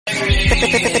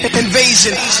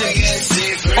Invasion.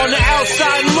 On the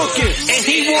outside looking, and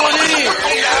he wanted it.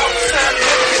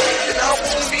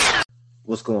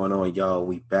 What's going on, y'all?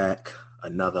 We back.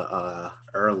 Another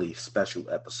early special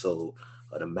episode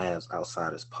of the Mavs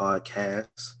Outsiders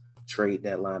podcast, trade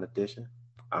deadline edition.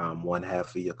 I'm one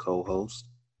half of your co-host,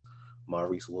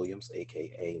 Maurice Williams,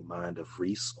 aka Mind of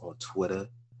Reese on Twitter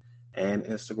and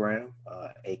Instagram,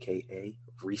 aka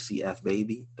ReeseF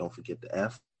Baby. Don't forget the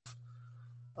F.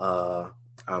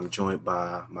 I'm joined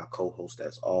by my co-host,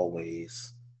 as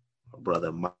always, my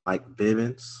brother Mike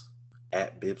Bibbins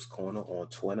at Bibbs Corner on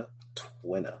Twitter.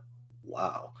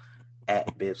 Wow.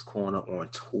 At Bibbs Corner on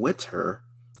Twitter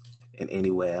and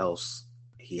anywhere else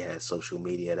he has social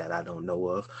media that I don't know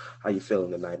of. How you feeling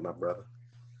tonight, my brother?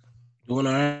 Doing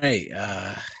all right.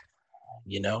 I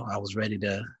was ready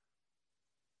to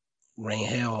rain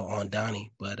hell on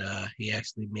Donnie, but he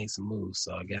actually made some moves,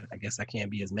 so I guess I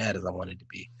can't be as mad as I wanted to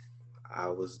be. I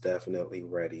was definitely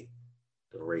ready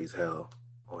to raise hell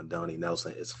on Donnie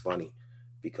Nelson. It's funny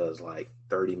because like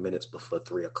 30 minutes before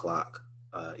 3 o'clock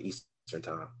Eastern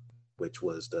time, which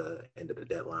was the end of the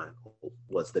deadline,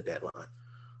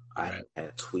 I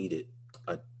had tweeted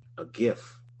a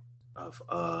GIF of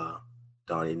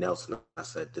Donnie Nelson. I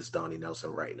said, "This Donnie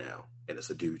Nelson right now," and it's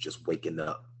a dude just waking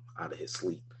up out of his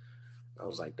sleep. I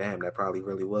was like, damn, that probably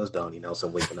really was Donnie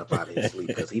Nelson waking up out of his sleep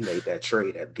because he made that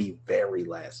trade at the very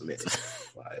last minute.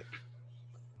 Like,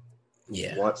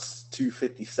 yeah. Once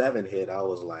 257 hit, I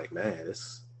was like, man,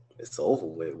 it's over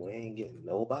with. We ain't getting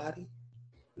nobody.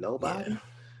 Yeah.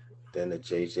 Then the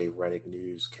JJ Redick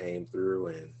news came through,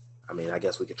 and I mean, I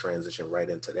guess we could transition right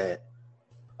into that.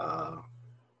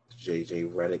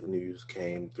 JJ Redick news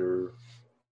came through,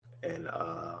 and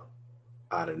out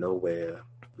of nowhere,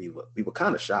 we were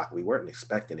kind of shocked. We weren't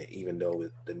expecting it, even though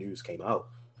the news came out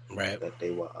that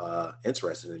they were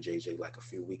interested in JJ like a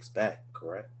few weeks back.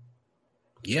 Correct?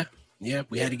 Yeah.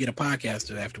 We had to get a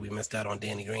podcaster after we missed out on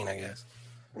Danny Green, I guess.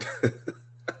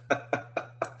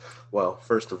 Well,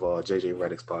 first of all, JJ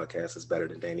Redick's podcast is better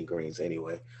than Danny Green's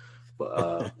anyway.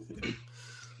 But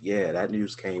yeah, that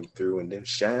news came through, and then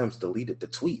Shams deleted the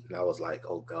tweet, and I was like,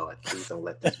 "Oh God, please don't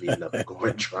let this be another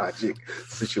Gordon tragic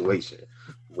situation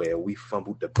where we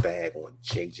fumbled the bag on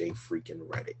JJ freaking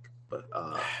Redick." But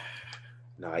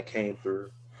no, it came through.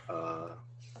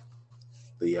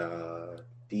 The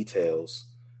details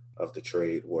of the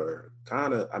trade were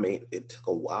it took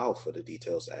a while for the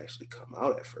details to actually come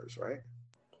out at first, right?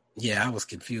 Yeah, I was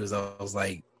confused. I was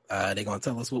like, they gonna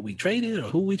tell us what we traded or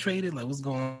who we traded? Like, what's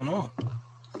going on?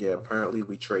 Yeah, apparently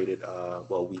we traded,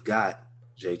 we got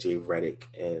JJ Redick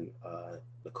and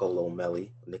Nicolo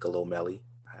Melli,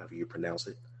 however you pronounce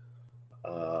it.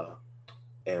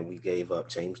 And we gave up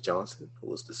James Johnson, who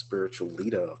was the spiritual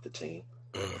leader of the team.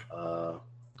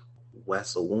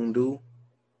 Wes Iwundu,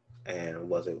 and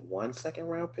was it 1 second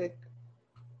round pick?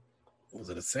 Was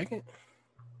it a second?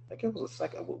 I think it was a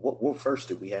second. What first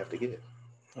did we have to get?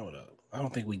 Hold up. I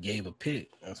don't think we gave a pick.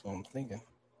 That's what I'm thinking.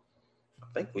 I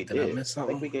think we did. I miss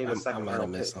something? I think we gave a second I might have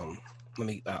round missed pick.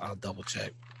 something. I'll double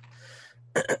check.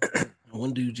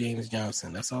 Iwundu James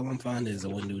Johnson. That's all I'm finding is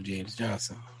Iwundu James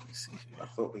Johnson. Let me see. I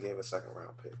thought we gave a second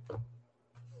round pick.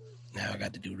 Now I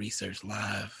got to do research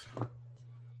live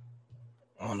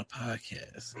on the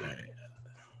podcast. All right.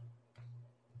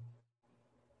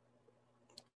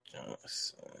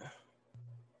 Johnson.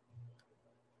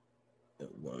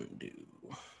 Iwundu.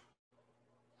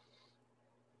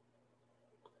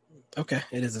 Okay,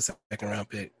 it is a second round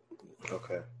pick.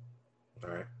 Okay. All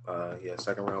right.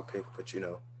 Second round pick, but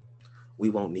we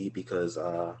won't need because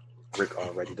Rick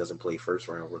already doesn't play first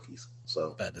round rookies.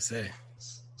 So About to say.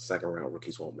 second round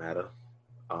rookies won't matter.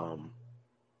 I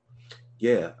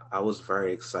was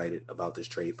very excited about this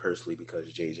trade personally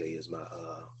because JJ is my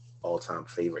all-time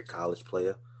favorite college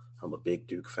player. I'm a big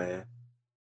Duke fan.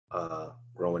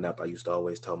 Growing up, I used to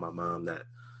always tell my mom that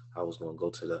I was going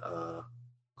to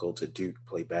go to Duke,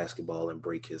 play basketball, and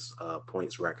break his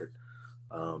points record.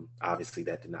 Obviously,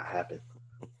 that did not happen.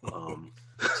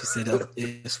 She said,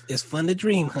 it's fun to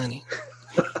dream, honey.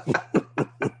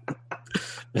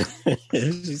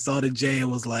 She saw the J and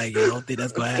was like, I don't think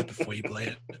that's going to happen for you,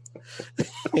 player.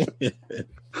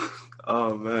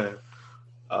 Oh, man.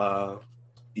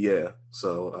 Yeah.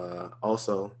 So,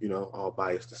 also, all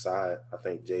biased aside, I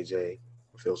think JJ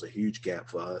fills a huge gap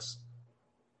for us.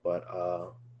 But I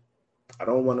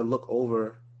don't want to look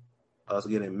over us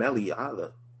getting Melli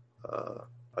either.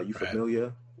 Are you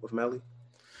familiar with Melli?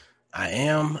 I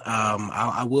am.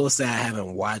 I will say I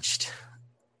haven't watched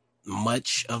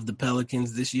much of the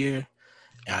Pelicans this year.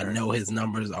 I know his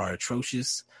numbers are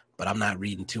atrocious, but I'm not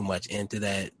reading too much into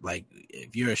that. Like,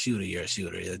 if you're a shooter, you're a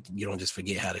shooter. You don't just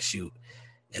forget how to shoot.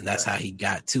 And that's how he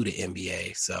got to the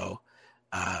NBA. So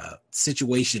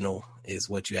situational is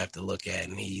what you have to look at.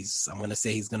 And I'm going to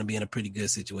say he's going to be in a pretty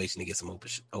good situation to get some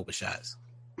open shots.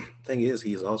 Thing is,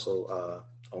 he's also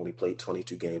only played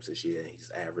 22 games this year, and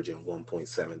he's averaging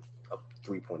 1.7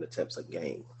 3-point attempts a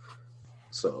game.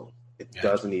 So it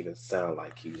doesn't even sound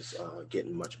like he's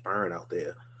getting much burn out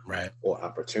there, right? Or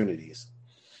opportunities.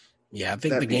 Yeah, I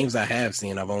think the games I have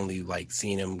seen, I've only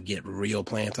seen him get real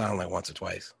playing time once or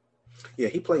twice. Yeah,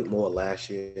 he played more last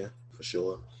year for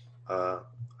sure. I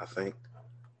think,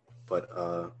 but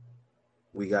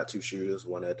we got two shooters,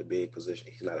 one at the big position.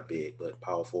 He's not a big, but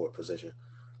power forward position.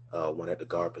 One at the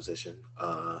guard position.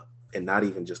 And not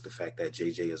even just the fact that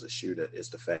JJ is a shooter, it's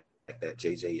the fact that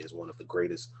JJ is one of the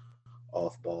greatest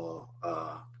off-ball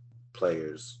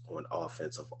players on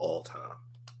offense of all time.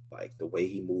 Like the way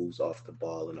he moves off the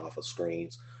ball and off of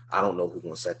screens. I don't know who's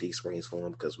going to set these screens for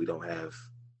him because we don't have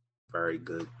very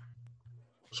good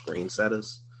screen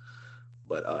setters,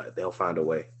 but they'll find a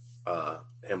way.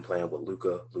 Him playing with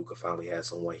Luka finally has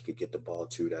someone he could get the ball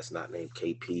to that's not named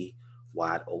KP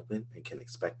wide open and can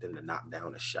expect him to knock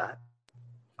down a shot.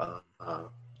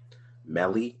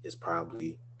 Melly is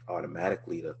probably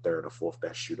automatically the third or fourth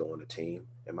best shooter on the team,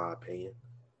 in my opinion.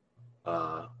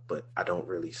 But I don't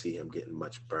really see him getting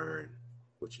much burn.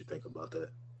 What you think about that?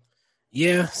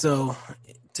 Yeah, so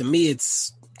to me,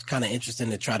 it's kind of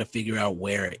interesting to try to figure out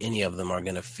where any of them are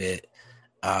going to fit,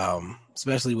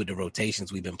 especially with the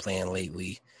rotations we've been playing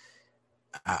lately.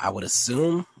 I would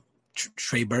assume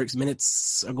Trey Burke's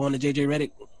minutes are going to JJ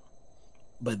Redick,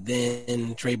 but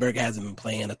then Trey Burke hasn't been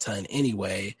playing a ton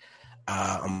anyway.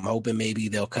 I'm hoping maybe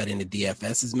they'll cut into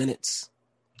DFS's minutes.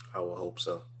 I will hope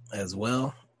so as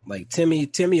well. Like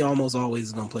Timmy almost always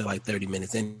is going to play 30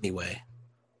 minutes anyway.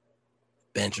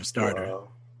 Bench or starter.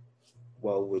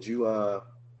 Well, would you,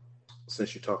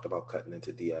 since you talked about cutting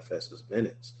into DFS's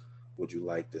minutes, would you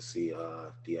like to see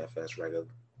DFS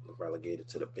relegated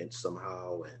to the bench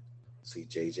somehow and see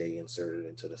JJ inserted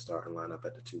into the starting lineup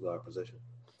at the 2-guard position?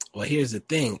 Well, here's the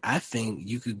thing. I think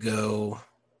you could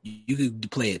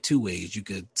play it two ways. You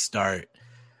could start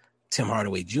Tim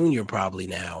Hardaway Jr. probably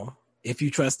now. If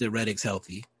you trust that Redick's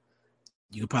healthy,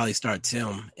 you could probably start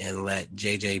Tim and let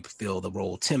JJ fill the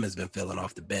role Tim has been filling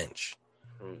off the bench.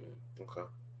 Mm-hmm. Okay.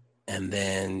 And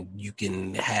then you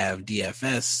can have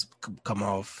DFS come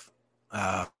off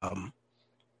the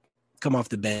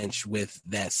bench with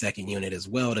that second unit as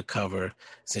well to cover.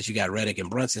 Since you got Redick and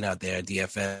Brunson out there,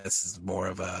 DFS is more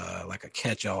of a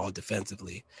catch-all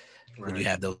defensively when you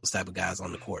have those type of guys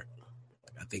on the court.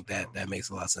 I think that makes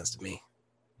a lot of sense to me.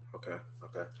 Okay.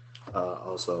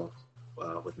 Also,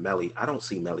 with Melly, I don't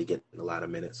see Melly getting a lot of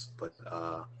minutes, but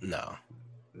no,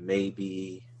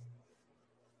 maybe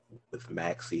with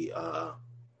Maxey,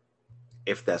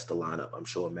 if that's the lineup, I'm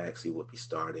sure Maxey would be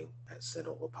starting at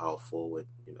center or power forward.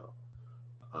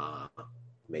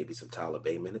 Maybe some Tyler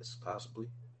Bay minutes, possibly.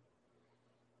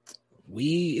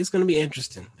 It's going to be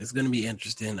interesting.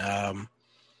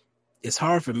 It's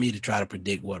hard for me to try to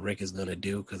predict what Rick is going to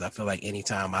do because I feel like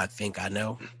anytime I think I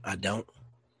know, I don't.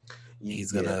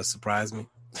 He's going to surprise me.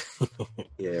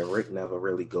 Yeah, Rick never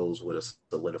really goes with a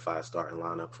solidified starting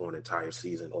lineup for an entire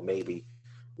season, or maybe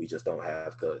we just don't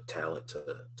have the talent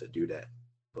to do that.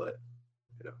 But,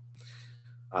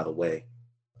 either way,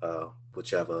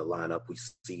 whichever lineup we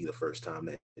see the first time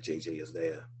that JJ is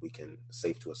there, we can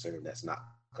safe to assume that's not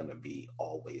going to be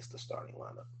always the starting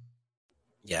lineup.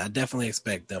 Yeah, I definitely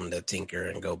expect them to tinker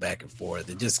and go back and forth.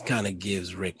 It just kind of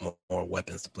gives Rick more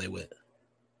weapons to play with.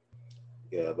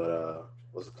 Yeah, but it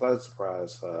was a pleasant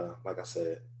surprise. Like I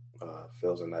said,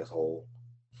 fills a nice hole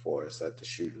for us at the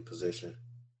shooting position.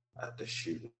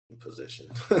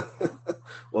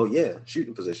 Well, yeah,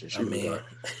 shooting position. Shooting guard.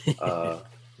 For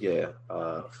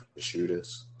the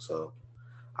shooters. So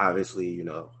obviously,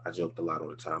 I joked a lot on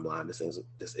the timeline. This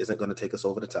isn't going to take us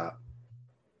over the top.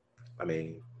 I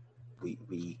mean,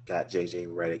 we got JJ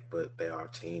Redick, but there are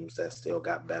teams that still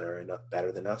got better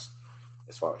than us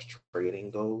as far as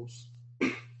trading goes.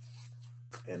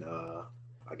 And I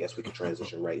guess we can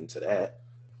transition right into that.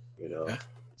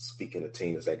 Speaking of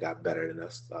teams that got better than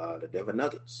us, the Denver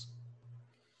Nuggets.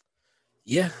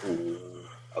 Yeah. Who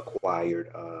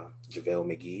acquired JaVale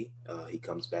McGee. He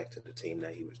comes back to the team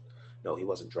that he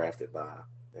wasn't drafted by.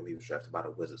 He was drafted by the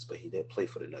Wizards, but he did play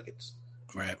for the Nuggets.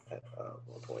 Right. At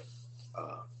one point.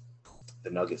 The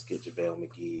Nuggets get JaVale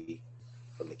McGee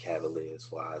from the Cavaliers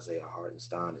for Isaiah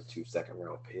Hartenstein and 2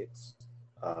 second-round picks.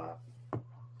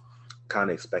 Kind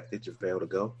of expected JaVale to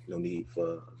go. No need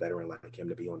for a veteran like him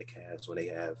to be on the Cavs when they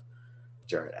have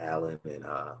Jared Allen, and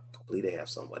I believe they have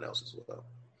someone else as well.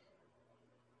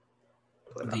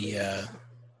 But,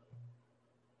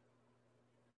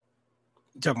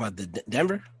 talking about the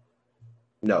Denver?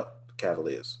 No,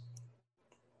 Cavaliers.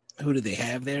 Who do they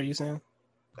have there, you saying?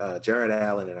 Jared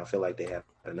Allen, and I feel like they have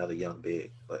another young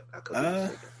big, but I could be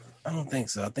mistaken. I don't think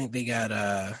so. I think they got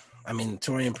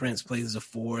Torian Prince plays the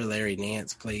 4, Larry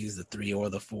Nance plays the 3 or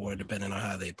the 4, depending on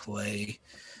how they play.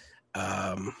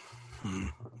 I'm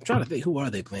trying to think, who are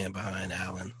they playing behind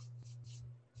Allen?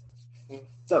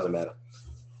 Doesn't matter.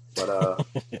 But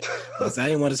I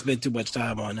didn't want to spend too much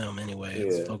time on them anyway.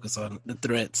 Yeah. Let's focus on the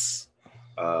threats.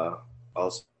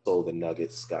 Also, the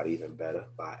Nuggets got even better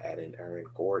by adding Aaron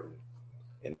Gordon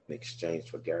in exchange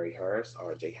for Gary Harris,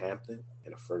 R.J. Hampton,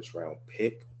 and a first-round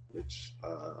pick, which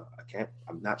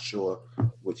I'm not sure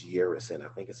which year it's in. I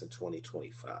think it's in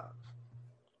 2025.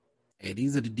 Hey,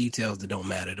 these are the details that don't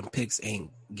matter. The picks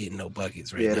ain't getting no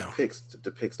buckets right now. Yeah,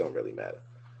 the picks don't really matter.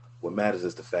 What matters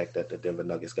is the fact that the Denver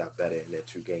Nuggets got better in their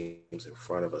 2 games in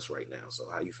front of us right now. So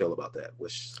how you feel about that?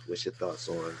 What's your thoughts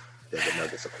on Denver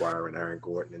Nuggets acquiring Aaron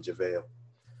Gordon and JaVale?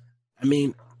 I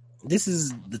mean, this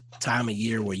is the time of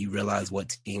year where you realize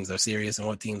what teams are serious and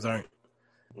what teams aren't.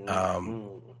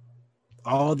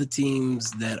 All the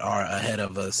teams that are ahead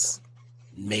of us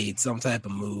made some type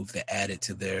of move that added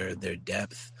to their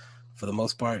depth for the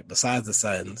most part, besides the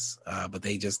Suns. But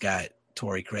they just got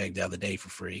Torrey Craig the other day for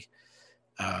free.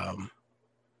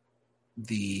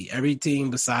 Every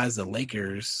team besides the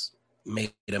Lakers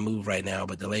made a move right now,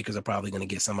 but the Lakers are probably going to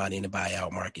get somebody in the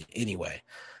buyout market anyway.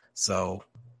 So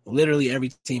literally every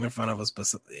team in front of us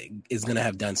is going to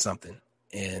have done something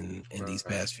in these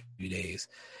past few days.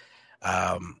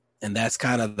 And that's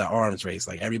kind of the arms race.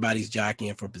 Like, everybody's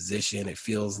jockeying for position. It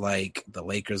feels like the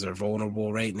Lakers are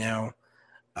vulnerable right now.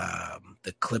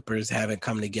 The Clippers haven't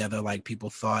come together like people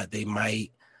thought they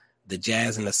might. The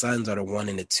Jazz and the Suns are the 1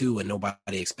 and the 2, and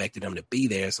nobody expected them to be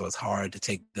there, so it's hard to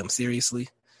take them seriously.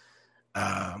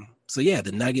 So yeah,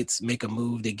 the Nuggets make a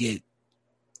move to get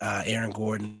Aaron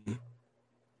Gordon,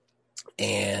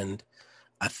 and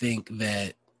I think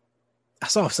that I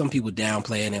saw some people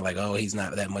downplaying it, like, oh, he's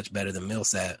not that much better than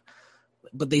Millsap,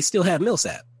 but they still have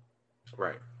Millsap.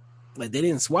 Right. Like, they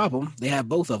didn't swap them. They have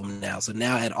both of them now. So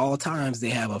now at all times they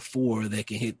have a 4 that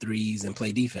can hit threes and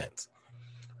play defense.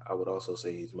 I would also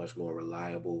say he's much more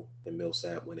reliable than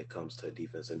Millsap when it comes to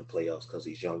defense in the playoffs because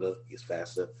he's younger, he's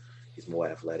faster, he's more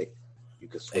athletic. You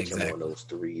can switch him on those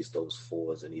 3s, those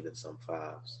 4s, and even some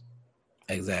 5s.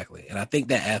 Exactly. And I think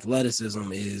that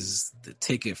athleticism is the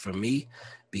ticket for me,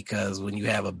 because when you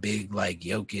have a big like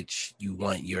Jokic, you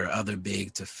want your other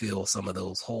big to fill some of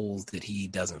those holes that he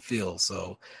doesn't fill.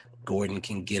 So Gordon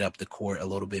can get up the court a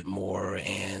little bit more,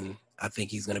 and I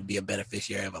think he's going to be a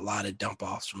beneficiary of a lot of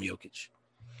dump-offs from Jokic.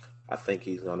 I think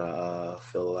he's going to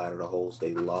fill a lot of the holes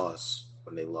they lost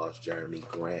when they lost Jeremy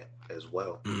Grant as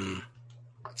well.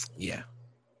 Yeah.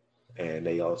 And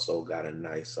they also got a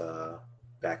nice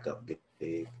backup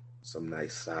big, some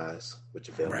nice size with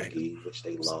JaVale McGee, which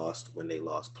they lost when they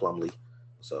lost Plumlee.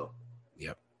 So,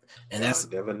 yep. And that's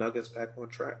Denver Nuggets back on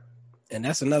track. And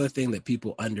that's another thing that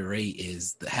people underrate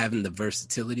is having the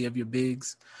versatility of your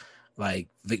bigs. Like,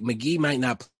 McGee might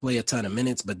not play a ton of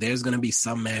minutes, but there's going to be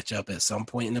some matchup at some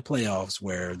point in the playoffs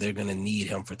where they're going to need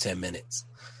him for 10 minutes.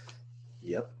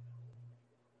 Yep.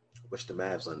 Wish the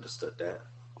Mavs understood that.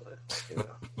 But, you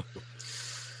know,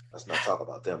 let's not talk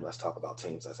about them. Let's talk about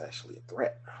teams that's actually a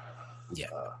threat. Yeah.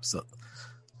 So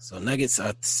Nuggets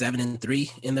are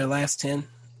 7-3 in their last 10.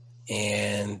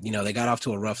 And, you know, they got off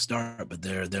to a rough start, but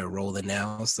they're rolling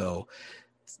now. So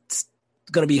it's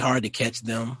going to be hard to catch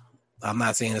them. I'm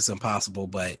not saying it's impossible,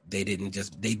 but they didn't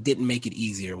make it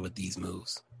easier with these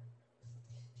moves.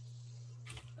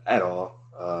 At all.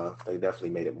 They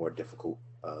definitely made it more difficult.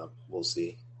 We'll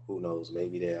see. Who knows?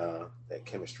 Maybe their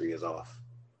chemistry is off.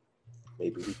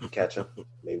 Maybe we can catch him.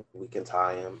 Maybe we can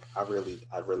tie him. I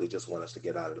really just want us to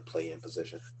get out of the play-in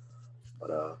position.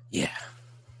 But yeah.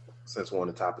 Since we're on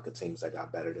the topic of teams that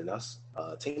got better than us,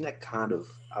 a team that kind of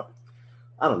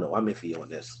I don't know. I'm iffy on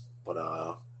this, but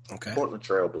okay. Portland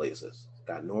Trail Blazers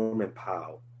got Norman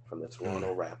Powell from the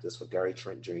Toronto Raptors for Gary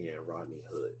Trent Jr. and Rodney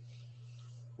Hood.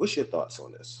 What's your thoughts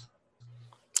on this?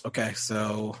 Okay,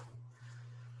 so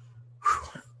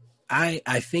I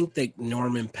think that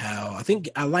Norman Powell,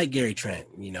 I like Gary Trent.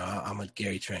 You know, I'm a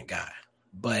Gary Trent guy,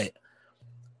 but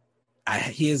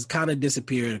he has kind of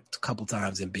disappeared a couple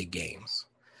times in big games.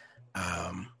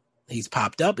 He's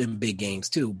popped up in big games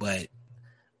too, but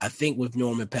I think with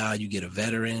Norman Powell, you get a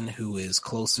veteran who is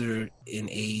closer in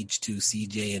age to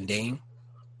CJ and Dame.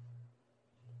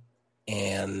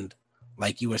 And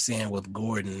like you were saying with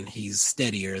Gordon, he's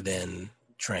steadier than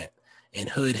Trent, and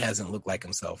Hood hasn't looked like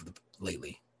himself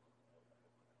lately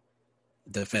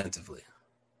defensively.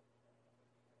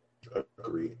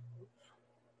 Agreed.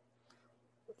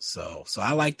 So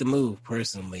I like the move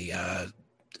personally.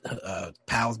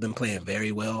 Powell's been playing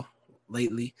very well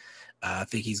lately. I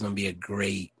think he's going to be a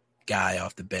great guy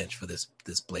off the bench for this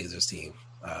Blazers team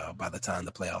by the time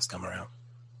the playoffs come around.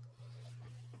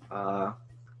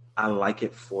 I like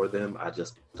it for them. I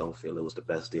just don't feel it was the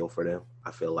best deal for them.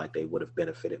 I feel like they would have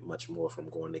benefited much more from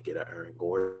going to get an Aaron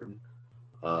Gordon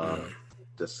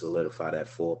to solidify that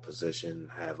forward position,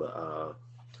 have a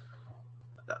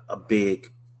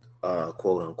big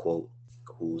quote unquote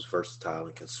who's versatile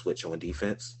and can switch on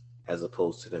defense, as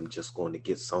opposed to them just going to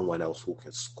get someone else who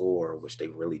can score, which they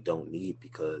really don't need,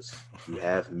 because you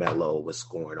have Melo with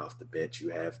scoring off the bench, you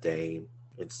have Dame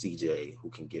and CJ who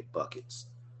can get buckets.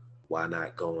 Why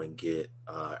not go and get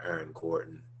Aaron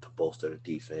Gordon to bolster the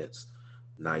defense?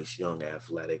 Nice young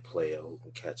athletic player who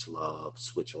can catch lobs,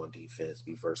 switch on defense,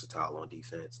 be versatile on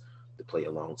defense, to play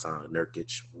alongside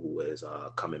Nurkic, who is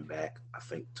coming back, I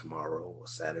think, tomorrow or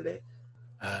Saturday.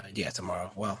 Yeah,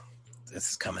 tomorrow. Well,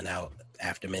 this is coming out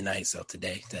after midnight, so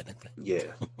today, technically.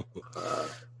 Yeah.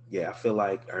 I feel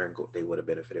like they would have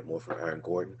benefited more from Aaron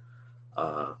Gordon.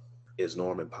 Is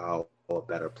Norman Powell a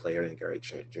better player than Gary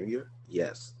Trent Jr.?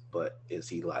 Yes. But is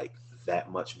he like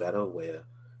that much better where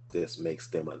this makes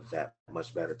them a that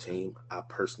much better team? I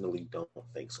personally don't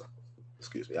think so.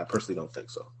 I personally don't think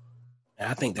so.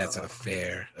 I think that's a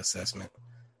fair assessment.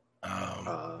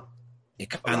 It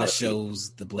kind of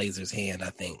shows the Blazers' hand, I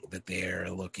think, that they're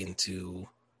looking to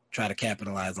try to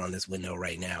capitalize on this window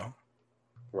right now.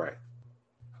 Right.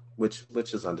 Which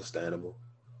is understandable.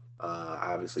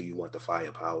 Obviously, you want the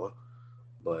firepower,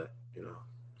 but,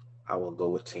 I will go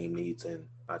with team needs, and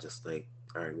I just think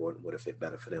Aaron Gordon would have fit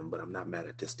better for them, but I'm not mad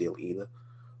at this deal either.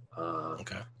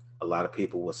 Okay. A lot of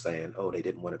people were saying, they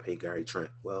didn't want to pay Gary Trent.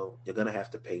 Well, you're going to have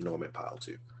to pay Norman Powell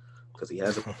too, because he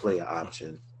has a player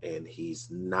option, and he's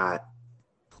not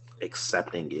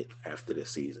accepting it after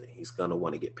this season. He's going to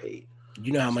want to get paid.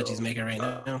 You know how much he's making right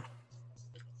now?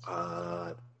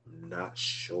 Not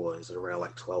sure. Is it around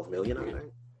like $12 million, I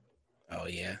think? Oh,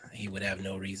 yeah. He would have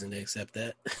no reason to accept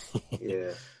that.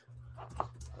 Yeah.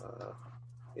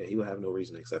 He would have no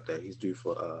reason to accept that. He's due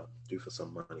for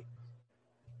some money.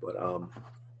 But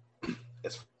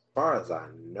as far as I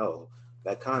know,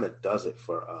 that kind of does it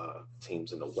for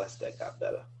teams in the West that got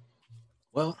better.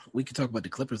 Well, we could talk about the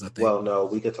Clippers, I think. Well, no,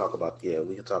 we could talk about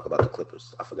the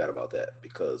Clippers. I forgot about that,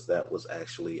 because that was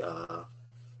actually,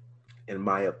 in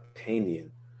my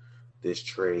opinion, this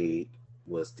trade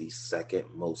was the second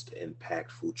most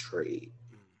impactful trade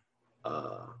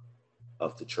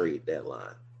of the trade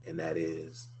deadline, and that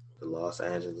is the Los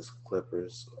Angeles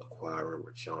Clippers acquiring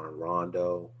Rajon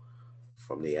Rondo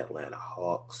from the Atlanta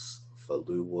Hawks for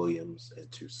Lou Williams in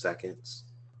 2 seconds.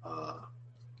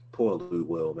 Poor Lou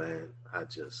Will, man.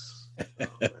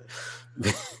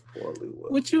 Poor Lou Will.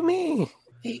 What you mean?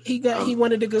 He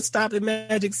wanted to go stop in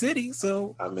Magic City,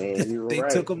 so they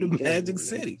took him to Magic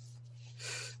City.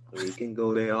 He can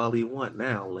go there all he want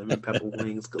now. Lemon pepper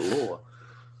wings galore.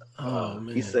 Man.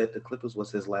 He said the Clippers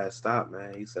was his last stop,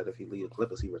 man. He said if he leave the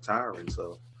Clippers, he retiring.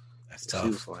 So that's tough. See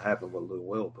what's going to happen with Lou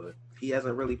Will, but he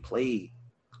hasn't really played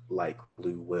like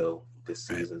Lou Will this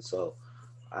season. Right. So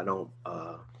I don't.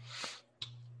 I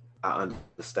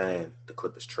understand the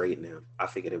Clippers trading him. I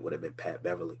figured it would have been Pat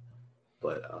Beverly,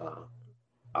 but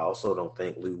I also don't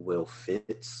think Lou Will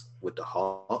fits with the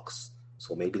Hawks.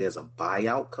 So maybe there's a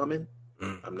buyout coming.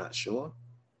 I'm not sure.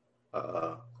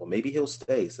 Or maybe he'll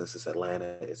stay since it's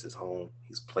Atlanta. It's his home.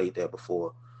 He's played there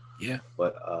before. Yeah.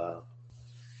 But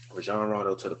Rajon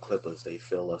Rondo to the Clippers, they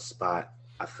fill a spot,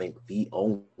 I think the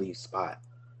only spot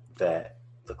that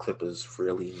the Clippers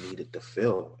really needed to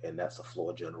fill, and that's a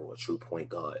floor general, a true point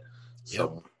guard.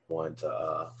 Someone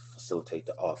to facilitate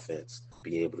the offense,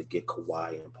 be able to get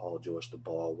Kawhi and Paul George the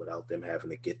ball without them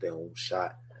having to get their own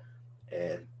shot.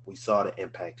 And we saw the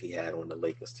impact he had on the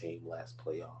Lakers team last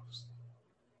playoffs.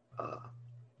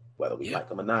 Whether we like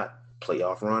him or not,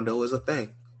 playoff Rondo is a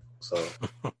thing. So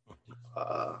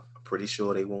pretty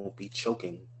sure they won't be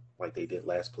choking like they did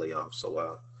last playoff.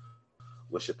 So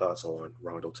what's your thoughts on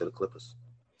Rondo to the Clippers?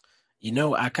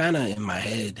 I kind of in my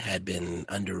head had been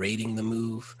underrating the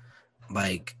move.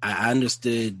 Like I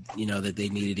understood, that they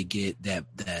needed to get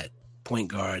that point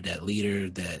guard, that leader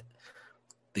that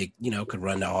they, could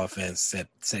run the offense,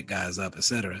 set guys up,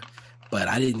 etc. But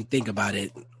I didn't think about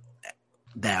it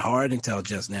that hard until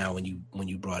just now when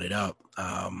you brought it up.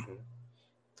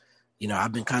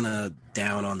 I've been kind of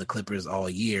down on the Clippers all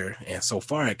year, and so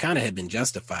far it kind of had been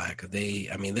justified because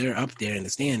they're up there in the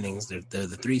standings. They're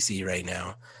the 3 seed right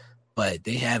now, but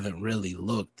they haven't really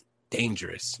looked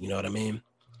dangerous. You know what I mean?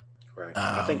 Right.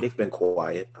 I think they've been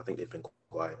quiet.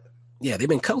 Yeah, they've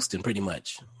been coasting pretty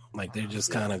much. Like they're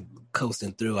just kind of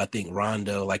coasting through. I think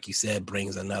Rondo, like you said,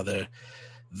 brings another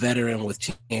veteran with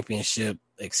championship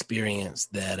experience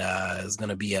that is going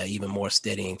to be an even more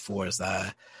steadying force.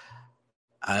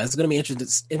 It's going to be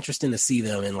interesting to see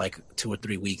them in like 2 or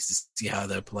 3 weeks to see how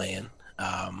they're playing.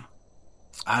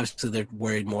 Obviously, they're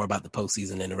worried more about the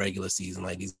postseason than the regular season.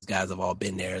 Like these guys have all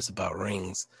been there. It's about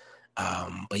rings.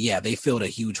 But yeah, they filled a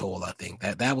huge hole. I think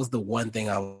that was the one thing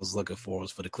I was looking for,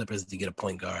 was for the Clippers to get a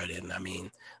point guard. And I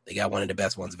mean, they got one of the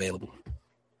best ones available.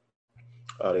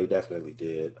 Oh, they definitely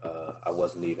did. I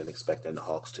wasn't even expecting the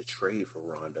Hawks to trade for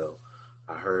Rondo.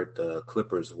 I heard the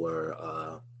Clippers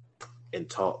were in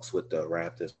talks with the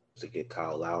Raptors to get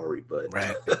Kyle Lowry, but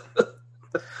right.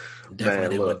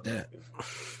 Man, look,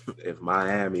 if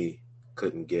Miami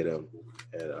couldn't get him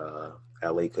and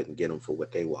LA couldn't get him for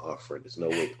what they were offering, there's no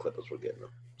way the Clippers were getting him.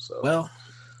 So, well,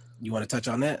 you want to touch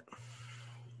on that?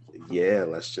 Yeah,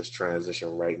 let's just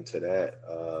transition right into that.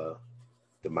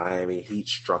 The Miami Heat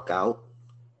struck out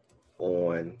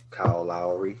on Kyle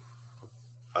Lowry.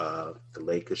 The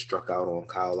Lakers struck out on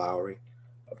Kyle Lowry.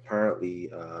 Apparently,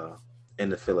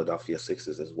 and the Philadelphia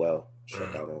Sixers as well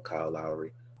struck out on Kyle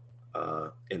Lowry.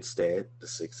 Instead, the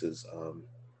Sixers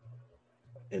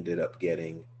ended up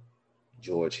getting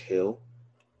George Hill,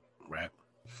 right,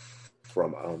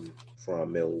 from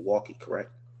Milwaukee,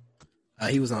 correct?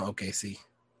 He was on OKC.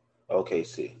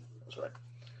 OKC, that's right.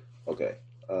 Okay,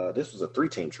 this was a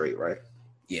 3-team trade, right?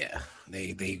 Yeah,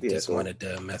 they just wanted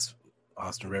to mess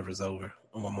Austin Rivers over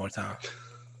one more time.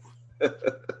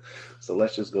 So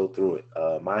let's just go through it.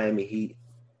 Miami Heat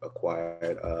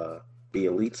acquired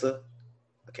Bjelica.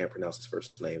 I can't pronounce his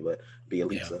first name, but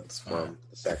Bjelica from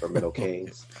the Sacramento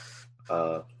Kings.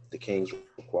 The Kings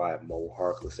acquired Mo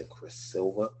Harkless and Chris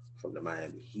Silva from the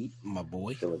Miami Heat. My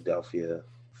boy. Philadelphia.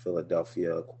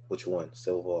 Which one?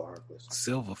 Silva or Harkless?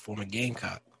 Silva, former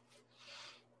Gamecock.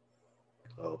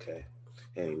 Okay.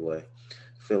 Anyway,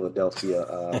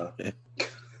 Philadelphia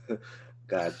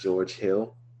got George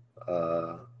Hill.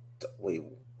 Wait,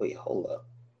 hold up.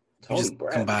 Tony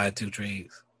Bradley combined 2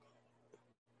 trades.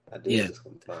 I did just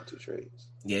combine 2 trades.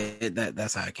 Yeah,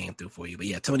 that's how I came through for you. But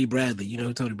yeah, Tony Bradley, you know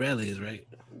who Tony Bradley is, right?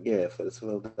 Yeah, for the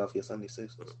Philadelphia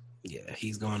 76ers. Yeah,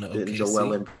 he's going to OKC. Didn't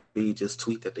Joel Embiid just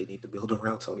tweet that they need to build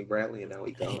around Tony Bradley, and now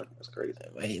he's gone? That's crazy.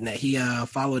 Now he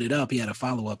followed it up. He had a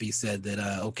follow-up. He said that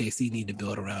OKC need to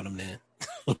build around him then.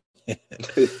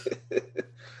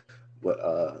 But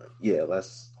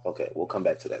we'll come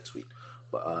back to that tweet.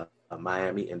 But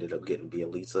Miami ended up getting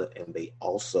Bjelica, and they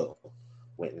also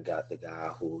went and got the guy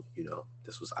who,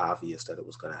 this was obvious that it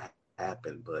was going to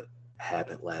happen, but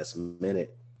happened last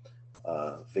minute.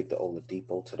 Victor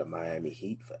Oladipo to the Miami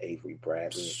Heat for Avery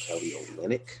Bradley and Kelly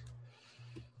Olynyk,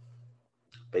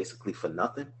 basically for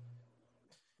nothing.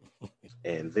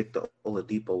 And Victor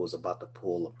Oladipo was about to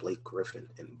pull a Blake Griffin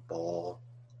and ball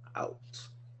out.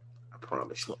 I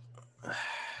promise you.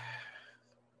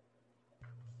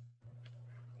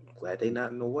 Glad they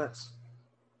not in the West.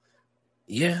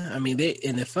 Yeah, I mean,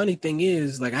 and the funny thing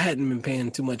is, like, I hadn't been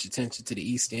paying too much attention to the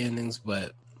East standings,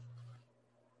 but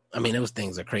I mean, those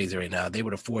things are crazy right now. They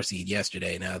were the 4 seed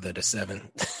yesterday. Now they're the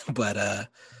 7. But,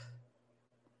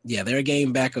 yeah, they're a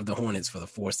game back of the Hornets for the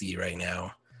 4 seed right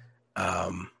now.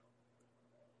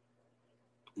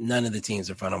 None of the teams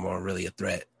in front of them are really a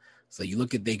threat. So you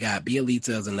look at, they got Bjelica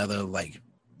as another, like,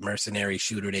 mercenary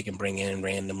shooter they can bring in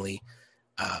randomly.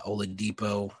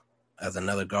 Oladipo as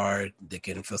another guard that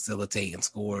can facilitate and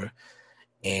score.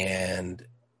 And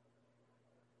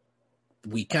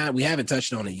we haven't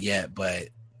touched on it yet, but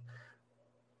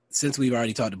since we've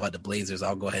already talked about the Blazers,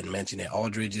 I'll go ahead and mention it.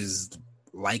 Aldridge is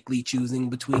likely choosing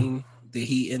between the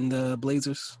Heat and the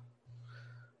Blazers.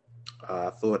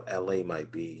 I thought LA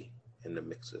might be in the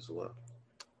mix as well.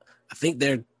 I think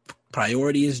their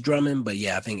priority is Drummond, but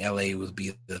yeah, I think LA would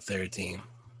be the 3rd team.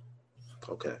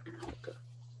 Okay.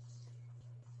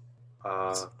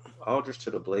 Aldridge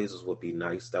to the Blazers would be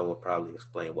nice. That would probably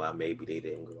explain why maybe they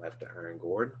didn't go after Aaron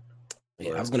Gordon.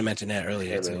 Yeah, I was going to mention that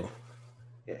earlier too.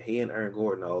 He and Aaron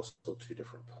Gordon are also 2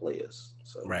 different players.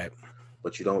 So, right.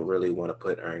 But you don't really want to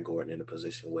put Aaron Gordon in a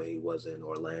position where he was in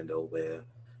Orlando, where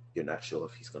you're not sure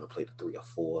if he's going to play the 3 or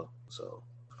 4. So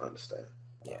I understand.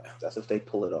 Yeah, that's if they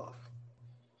pull it off.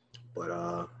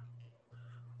 But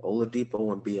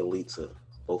Oladipo and Bjelica,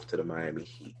 both to the Miami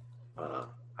Heat.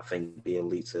 I think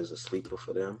Bjelica is a sleeper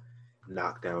for them.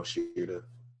 Knockdown shooter.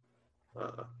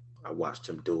 I watched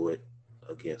him do it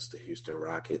against the Houston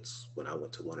Rockets when I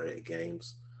went to one of their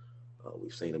games.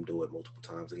 We've seen him do it multiple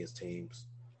times against teams.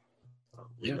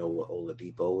 We know what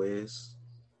Oladipo is.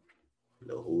 We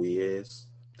know who he is.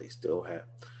 They still have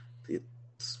the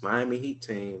Miami Heat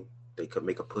team. They could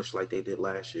make a push like they did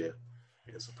last year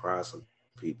and surprise some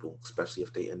people, especially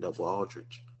if they end up with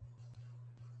Aldridge.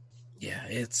 Yeah,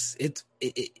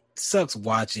 it sucks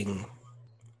watching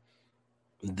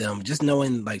them, just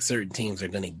knowing like certain teams are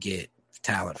going to get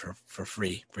talent for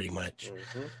free pretty much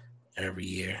every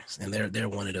year, and they're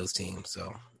one of those teams.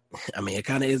 So I mean, it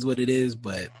kind of is what it is,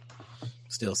 but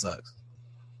still sucks.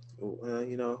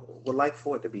 You know, would like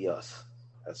for it to be us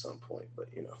at some point, but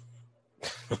you know,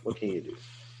 what can you do?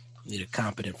 Need a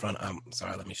competent front. I'm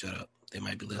sorry, let me shut up. They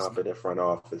might be listening. Competent front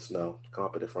office. No,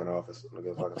 competent front office. I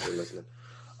guess I can say listening.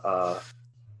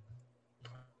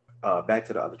 Back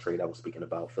to the other trade I was speaking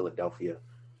about. Philadelphia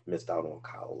missed out on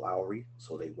Kyle Lowry,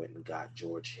 so they went and got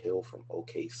George Hill from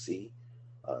OKC.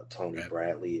 Tony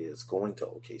Bradley is going to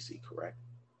OKC, correct?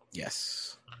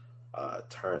 Yes.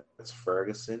 Terrence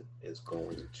Ferguson is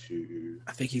going to...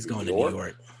 I think he's going to New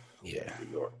York. Yeah,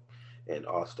 New York. And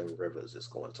Austin Rivers is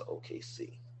going to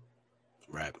OKC.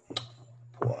 Right.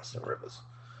 Poor Austin Rivers.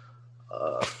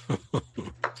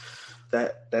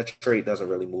 That trade doesn't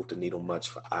really move the needle much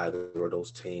for either of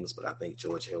those teams, but I think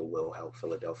George Hill will help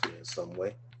Philadelphia in some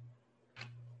way.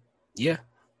 Yeah.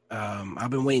 I've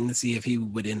been waiting to see if he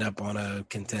would end up on a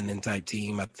contending type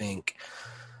team. I think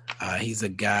he's a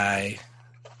guy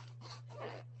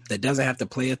that doesn't have to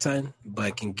play a ton,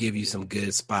 but can give you some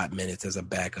good spot minutes as a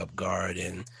backup guard.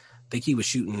 And I think he was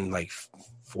shooting like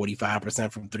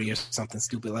 45% from three or something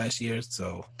stupid last year.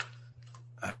 So,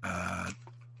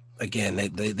 again,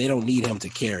 they don't need him to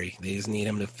carry. They just need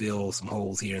him to fill some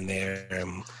holes here and there.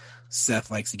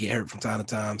 Seth likes to get hurt from time to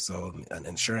time, so an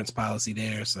insurance policy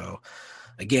there. So,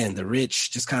 again, the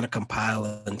rich just kind of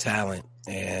compiling talent.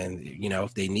 And, you know,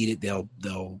 if they need it,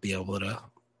 they'll be able to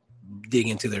dig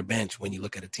into their bench. When you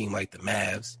look at a team like the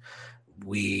Mavs,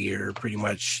 we're pretty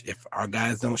much, if our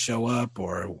guys don't show up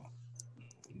or,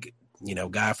 you know,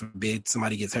 God forbid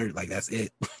somebody gets hurt, like that's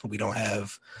it. We don't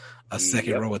have a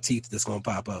second row of teeth that's going to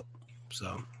pop up.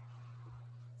 So,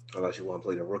 unless you want to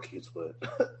play the rookies, but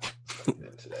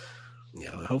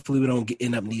yeah, hopefully we don't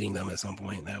end up needing them at some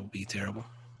point. That would be terrible.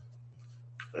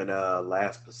 And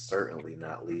last but certainly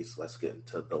not least, let's get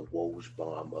into the Woj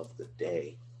bomb of the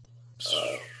day.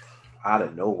 Out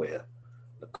of nowhere,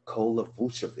 Nikola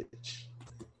Vucevic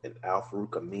and Al-Farouq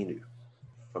Aminu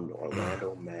from the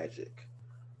Orlando Magic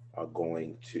are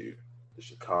going to the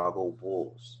Chicago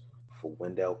Bulls for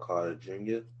Wendell Carter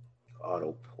Jr.,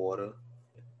 Otto Porter,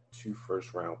 and 2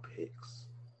 first-round picks.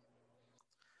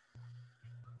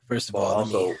 First of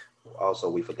all, also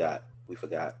we forgot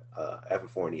Evan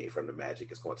Fournier from the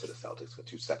Magic is going to the Celtics for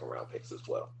 2 second-round picks as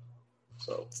well.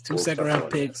 So 2 second-round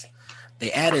picks.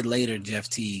 They added later Jeff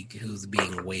Teague, who's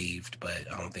being waived, but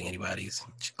I don't think anybody's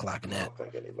clocking that. I don't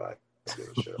think anybody gives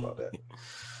a shit about that.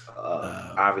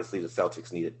 Obviously, the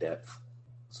Celtics needed depth,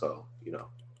 so you know,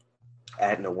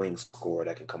 adding a wing scorer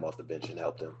that can come off the bench and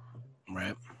help them,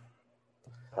 right?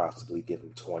 Possibly give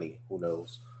them 20. Who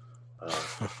knows?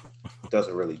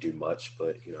 Doesn't really do much,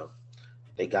 but you know,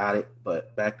 they got it.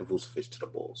 But back to Vucevic to the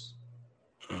Bulls.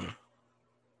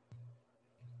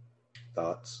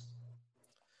 Thoughts?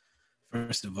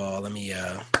 First of all, let me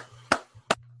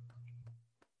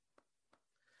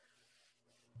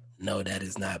no, that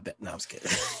is not bad. No, I'm just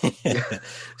kidding.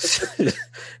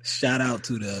 Shout out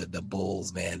to the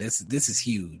Bulls, man. This is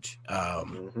huge.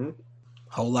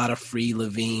 Whole lot of free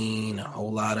Levine, a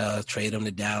whole lot of trade him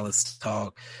to Dallas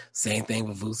talk. Same thing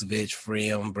with Vucevic, free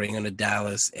him, bring him to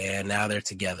Dallas, and now they're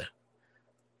together.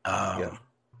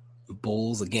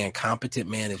 Bulls, again, competent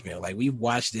management. Like, we've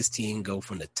watched this team go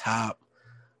from the top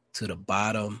to the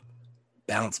bottom,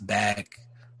 bounce back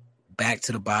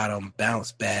to the bottom,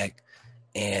 bounce back,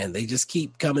 and they just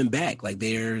keep coming back. Like,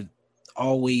 they're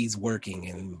always working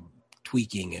and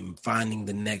tweaking and finding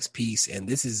the next piece. And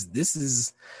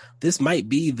this might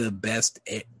be the best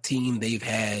team they've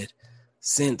had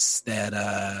since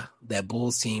that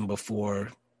Bulls team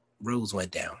before Rose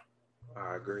went down.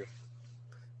 I agree.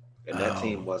 And that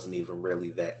team wasn't even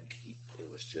really that deep. It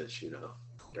was just, you know,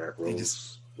 Derrick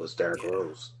Rose was Derrick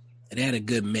Rose. And they had a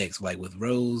good mix, like with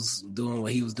Rose doing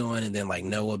what he was doing, and then like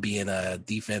Noah being a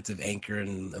defensive anchor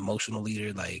and emotional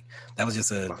leader. Like, that was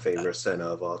just my favorite center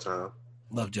of all time.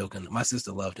 Love Joakim. My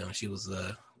sister loved him.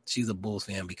 She's a Bulls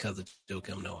fan because of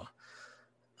Joakim Noah.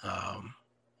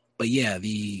 But yeah,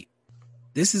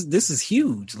 this is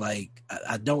huge. Like,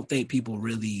 I don't think people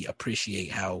really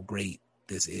appreciate how great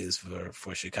this is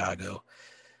for Chicago.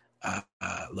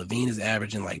 LaVine is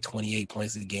averaging like 28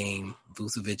 points a game.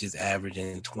 Vucevic is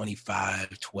averaging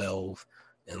 25, 12,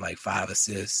 and like 5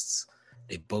 assists.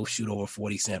 They both shoot over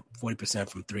 40%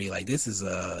 from three. Like, this is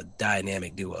a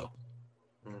dynamic duo.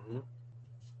 Mm-hmm.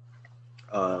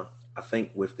 I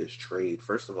think with this trade,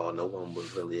 first of all, no one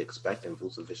was really expecting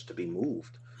Vucevic to be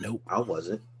moved. Nope. I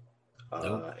wasn't.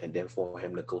 Nope. And then for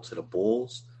him to go to the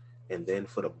Bulls, and then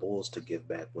for the Bulls to give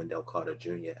back Wendell Carter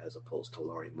Jr. as opposed to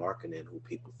Lauri Markkanen, who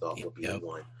people thought would be the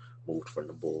one moved from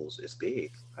the Bulls, is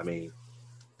big. I mean,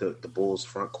 the Bulls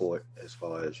front court, as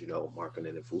far as, Markkanen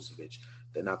and Vucevic,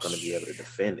 they're not going to be able to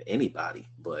defend anybody,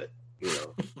 but,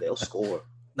 they'll score.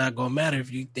 Not going to matter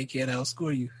if they can't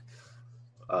outscore you.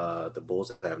 The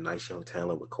Bulls have nice young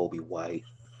talent with Kobe White,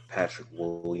 Patrick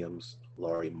Williams,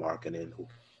 Lauri Markkanen, who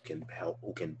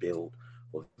can build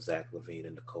with Zach LaVine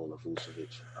and Nikola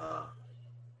Vucevic.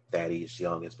 Thaddeus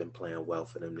Young has been playing well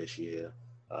for them this year.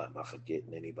 Am I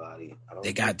forgetting anybody?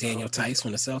 They got Daniel Tice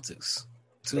from the Celtics,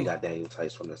 too. They got Daniel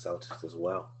Tice from the Celtics as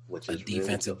well, which is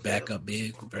defensive really backup,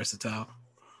 big, versatile.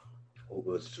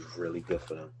 Which is really good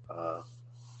for them.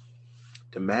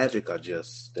 The Magic are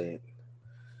just they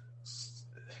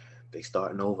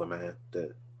starting over, man.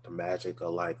 The Magic are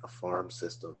like a farm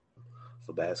system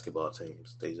for basketball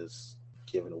teams. They just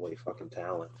giving away fucking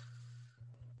talent.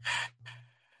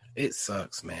 It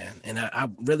sucks, man. And I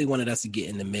really wanted us to get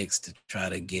in the mix to try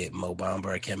to get Mo Bamba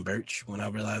or Ken Birch when I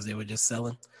realized they were just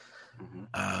selling.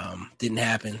 Mm-hmm. Didn't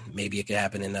happen. Maybe it could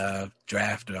happen in a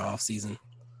draft or off season.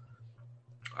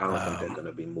 I don't think they're going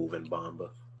to be moving Bamba.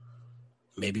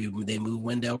 Maybe they move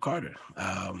Wendell Carter.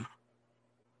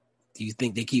 Do you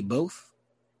think they keep both?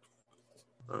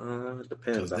 It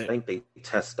depends. I think they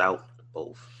test out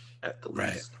both at the least.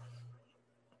 Right.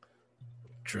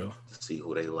 True. To see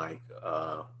who they like.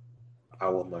 I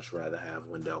would much rather have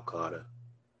Wendell Carter.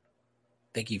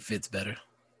 Think he fits better?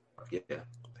 Yeah,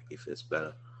 I think he fits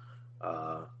better.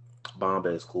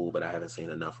 Bamba is cool, but I haven't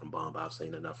seen enough from Bamba. I've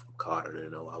seen enough from Carter to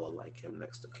know I would like him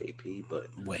next to KP. But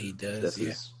what he does,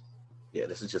 this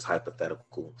is just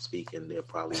hypothetical speaking. They're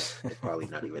probably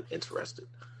not even interested.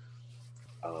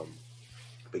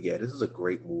 But yeah, this is a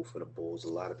great move for the Bulls. A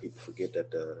lot of people forget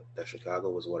that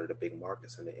Chicago was one of the big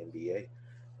markets in the NBA,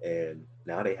 and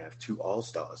now they have 2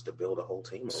 All-Stars to build a whole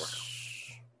team around.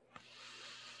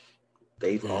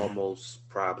 They've almost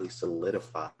probably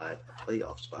solidified a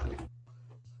playoff spot.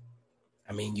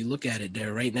 I mean, you look at it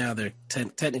there right now, they're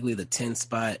technically the 10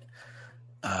 spot,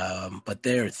 but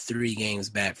they're 3 games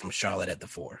back from Charlotte at the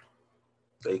 4.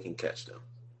 They can catch them.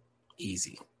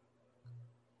 Easy.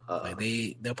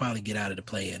 They'll probably get out of the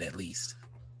play-in at least.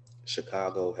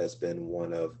 Chicago has been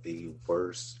one of the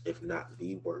worst, if not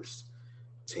the worst,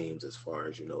 teams as far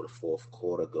as, the fourth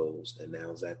quarter goes. And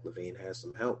now Zach LaVine has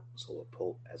some help. So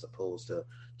as opposed to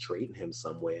trading him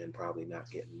somewhere and probably not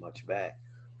getting much back,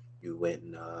 you went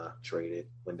and traded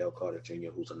Wendell Carter Jr.,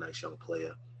 who's a nice young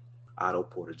player, Otto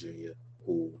Porter Jr.,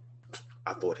 who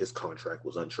I thought his contract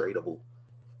was untradeable.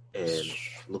 And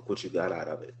look what you got out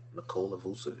of it, Nikola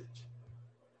Vucevic.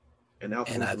 And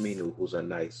Al-Farouq Aminu, who's a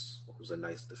nice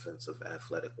defensive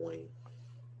athletic wing.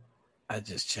 I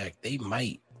just checked. They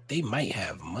might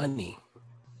have money.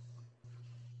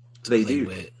 They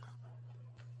do.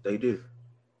 They do.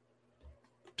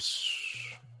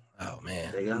 Oh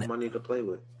man. They got money to play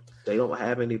with. They don't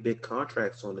have any big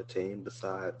contracts on the team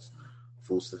besides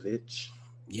Vucevic.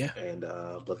 Yeah. And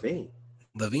LaVine.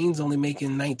 LaVine's only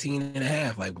making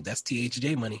 19.5. Like, that's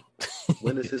THJ money.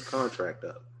 When is his contract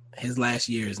up? His last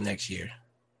year is next year.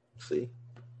 See?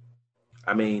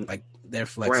 I mean, like, they're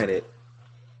flexible. Granted,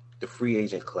 the free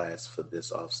agent class for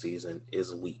this offseason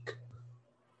is weak.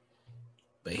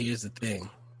 But here's the thing.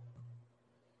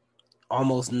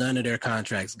 Almost none of their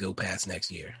contracts go past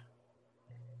next year.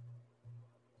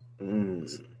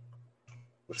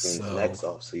 Which means next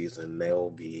offseason,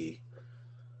 they'll be...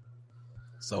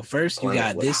 So first you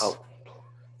got this...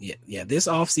 Yeah, this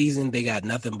offseason, they got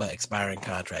nothing but expiring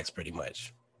contracts pretty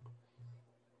much.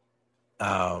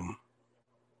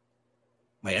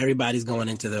 Like everybody's going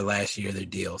into their last year of their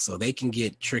deal, so they can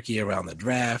get tricky around the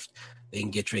draft. They can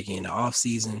get tricky in the off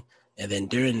season, and then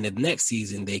during the next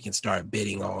season, they can start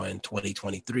bidding on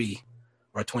 2023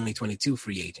 or 2022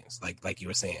 free agents, like you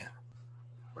were saying.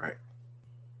 Right.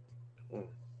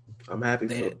 I'm happy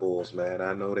for the Bulls, man.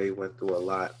 I know they went through a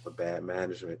lot with bad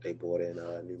management. They brought in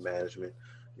new management,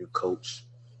 new coach,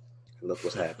 and look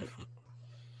what's happening.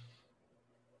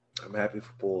 I'm happy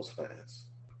for Bulls fans.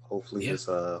 Hopefully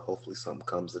hopefully something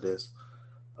comes of this.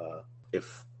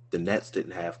 If the Nets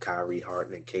didn't have Kyrie,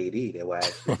 Harden, and KD, there would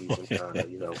actually be some kind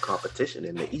of, competition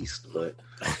in the East. But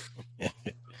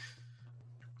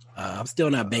I'm still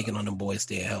not banking on them boys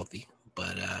staying healthy,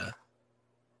 but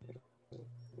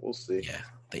we'll see. Yeah,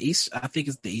 the East. I think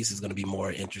the East is going to be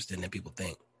more interesting than people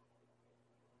think.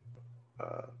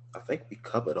 I think we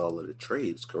covered all of the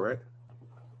trades, correct?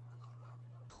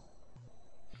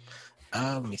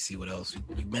 Let me see what else.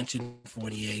 We mentioned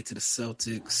Fournier to the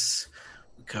Celtics.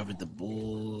 We covered the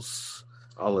Bulls.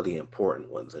 All of the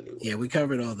important ones, anyway. Yeah, we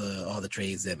covered all the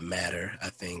trades that matter, I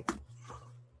think.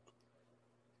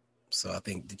 So I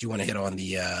think, did you want to hit on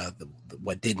the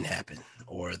what didn't happen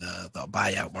or the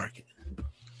buyout market?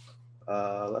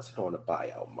 Let's hit on the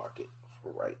buyout market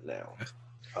for right now.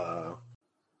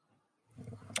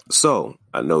 So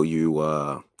I know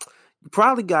you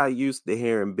probably got used to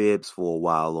hearing Bibbs for a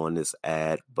while on this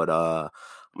ad, but I'm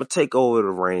gonna take over the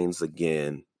reins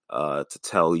again to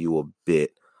tell you a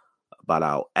bit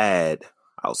about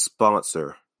our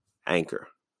sponsor, Anchor.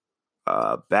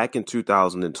 Back in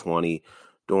 2020,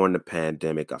 during the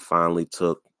pandemic, I finally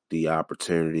took the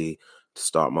opportunity to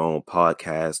start my own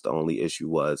podcast. The only issue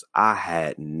was I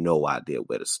had no idea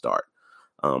where to start.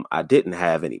 I didn't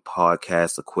have any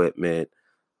podcast equipment,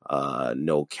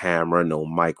 no camera, no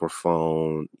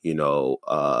microphone,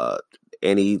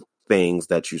 any things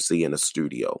that you see in a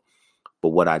studio. But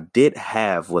what I did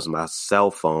have was my cell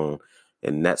phone,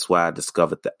 and that's why I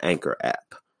discovered the Anchor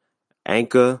app.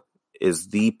 Anchor is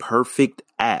the perfect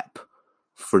app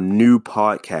for new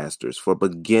podcasters, for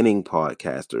beginning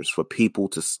podcasters, for people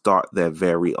to start their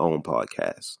very own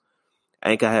podcast.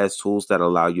 Anchor has tools that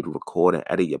allow you to record and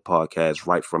edit your podcast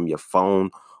right from your phone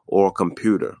or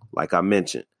computer, like I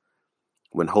mentioned.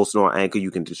 When hosting on Anchor, you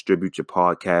can distribute your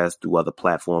podcast through other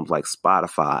platforms like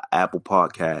Spotify, Apple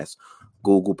Podcasts,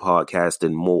 Google Podcasts,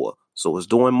 and more. So it's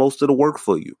doing most of the work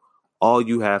for you. All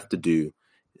you have to do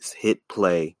is hit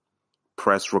play,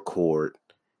 press record,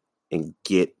 and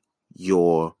get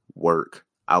your work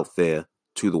out there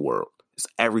to the world. It's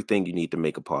everything you need to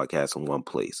make a podcast in one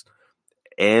place.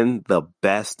 And the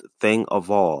best thing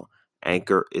of all,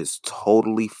 Anchor is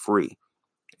totally free.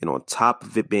 And on top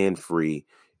of it being free,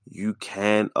 you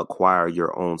can acquire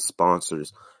your own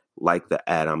sponsors like the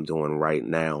ad I'm doing right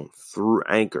now through